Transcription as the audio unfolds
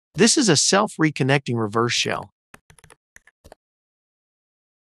This is a self-reconnecting reverse shell.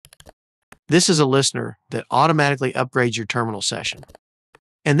 This is a listener that automatically upgrades your terminal session.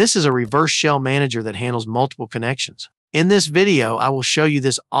 And this is a reverse shell manager that handles multiple connections. In this video, I will show you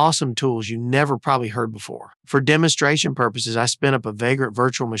this awesome tools you never probably heard before. For demonstration purposes, I spin up a Vagrant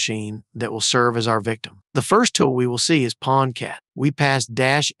virtual machine that will serve as our victim. The first tool we will see is Pwncat. We pass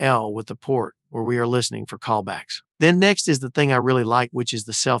 -L with the port where we are listening for callbacks. Then next is the thing I really like, which is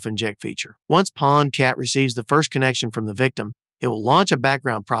the self-inject feature. Once Pwncat receives the first connection from the victim, it will launch a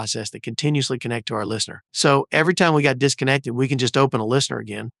background process that continuously connects to our listener. So every time we got disconnected, we can just open a listener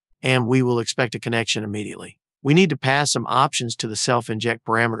again, and we will expect a connection immediately. We need to pass some options to the self-inject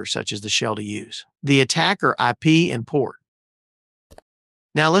parameters, such as the shell to use, the attacker IP, and port.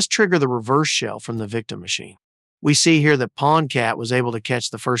 Now let's trigger the reverse shell from the victim machine. We see here that Pwncat was able to catch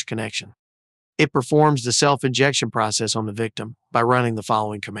the first connection. It performs the self-injection process on the victim by running the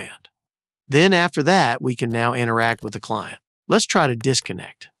following command. Then after that, we can now interact with the client. Let's try to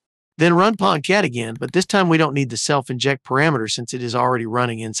disconnect. Then run Pwncat again, but this time we don't need the self-inject parameter since it is already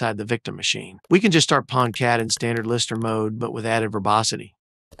running inside the victim machine. We can just start Pwncat in standard listener mode, but with added verbosity.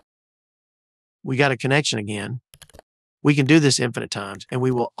 We got a connection again. We can do this infinite times, and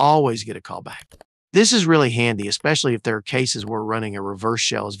we will always get a callback. This is really handy, especially if there are cases where running a reverse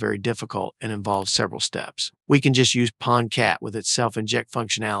shell is very difficult and involves several steps. We can just use Pwncat with its self-inject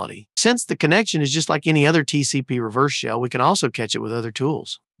functionality. Since the connection is just like any other TCP reverse shell, we can also catch it with other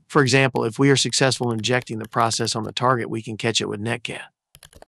tools. For example, if we are successful in injecting the process on the target, we can catch it with netcat.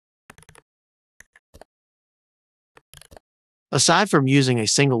 Aside from using a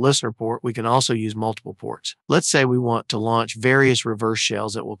single listener port, we can also use multiple ports. Let's say we want to launch various reverse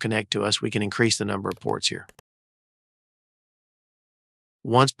shells that will connect to us. We can increase the number of ports here.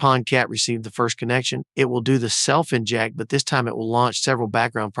 Once Pwncat received the first connection, it will do the self-inject, but this time it will launch several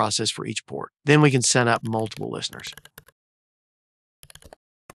background processes for each port. Then we can set up multiple listeners.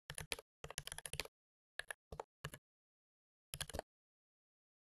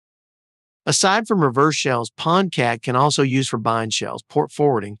 Aside from reverse shells, Pwncat can also use for bind shells, port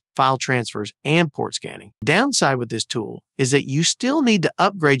forwarding, file transfers, and port scanning. Downside with this tool is that you still need to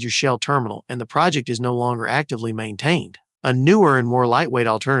upgrade your shell terminal, and the project is no longer actively maintained. A newer and more lightweight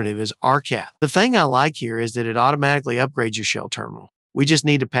alternative is rcat. The thing I like here is that it automatically upgrades your shell terminal. We just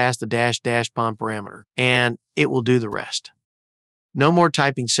need to pass the --pon parameter, and it will do the rest. No more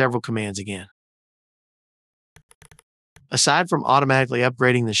typing several commands again. Aside from automatically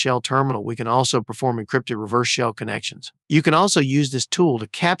upgrading the shell terminal, we can also perform encrypted reverse shell connections. You can also use this tool to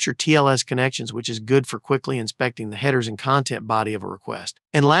capture TLS connections, which is good for quickly inspecting the headers and content body of a request.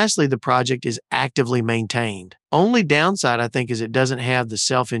 And lastly, the project is actively maintained. Only downside, I think, is it doesn't have the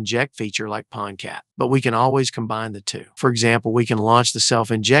self-inject feature like Pwncat, but we can always combine the two. For example, we can launch the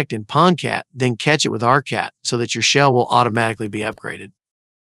self-inject in Pwncat, then catch it with rcat so that your shell will automatically be upgraded.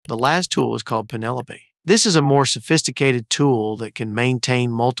 The last tool is called Penelope. This is a more sophisticated tool that can maintain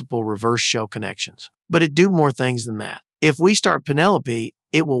multiple reverse shell connections, but it do more things than that. If we start Penelope,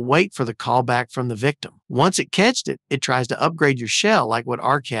 it will wait for the callback from the victim. Once it catched it, it tries to upgrade your shell like what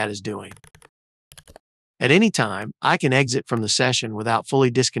rcat is doing. At any time, I can exit from the session without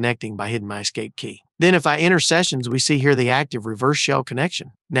fully disconnecting by hitting my escape key. Then if I enter sessions, we see here the active reverse shell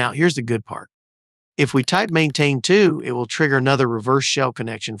connection. Now, here's the good part. If we type maintain2, it will trigger another reverse shell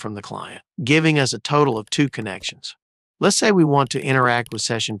connection from the client, giving us a total of 2 connections. Let's say we want to interact with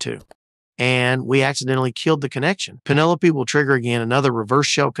session 2, and we accidentally killed the connection. Penelope will trigger again another reverse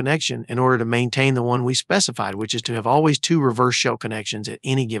shell connection in order to maintain the one we specified, which is to have always 2 reverse shell connections at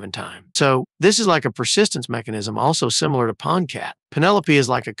any given time. So this is like a persistence mechanism, also similar to Pwncat. Penelope is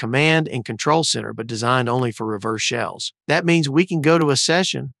like a command and control center, but designed only for reverse shells. That means we can go to a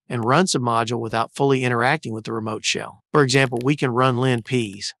session and run some module without fully interacting with the remote shell. For example, we can run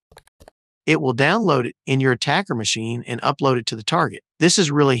linps. It will download it in your attacker machine and upload it to the target. This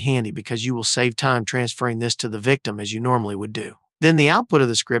is really handy because you will save time transferring this to the victim as you normally would do. Then the output of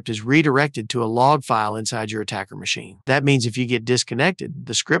the script is redirected to a log file inside your attacker machine. That means if you get disconnected,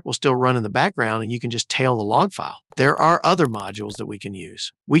 the script will still run in the background and you can just tail the log file. There are other modules that we can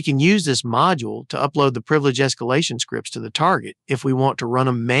use. We can use this module to upload the privilege escalation scripts to the target if we want to run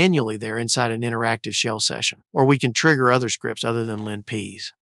them manually there inside an interactive shell session. Or we can trigger other scripts other than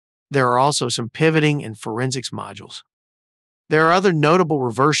linps. There are also some pivoting and forensics modules. There are other notable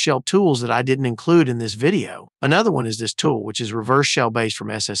reverse shell tools that I didn't include in this video. Another one is this tool, which is reverse shell based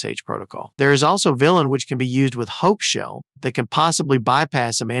from SSH protocol. There is also Villain, which can be used with Hope Shell that can possibly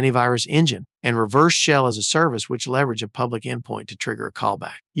bypass some antivirus engine, and reverse shell as a service, which leverage a public endpoint to trigger a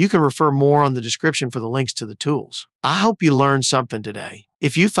callback. You can refer more on the description for the links to the tools. I hope you learned something today.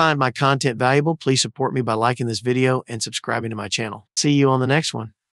 If you find my content valuable, please support me by liking this video and subscribing to my channel. See you on the next one.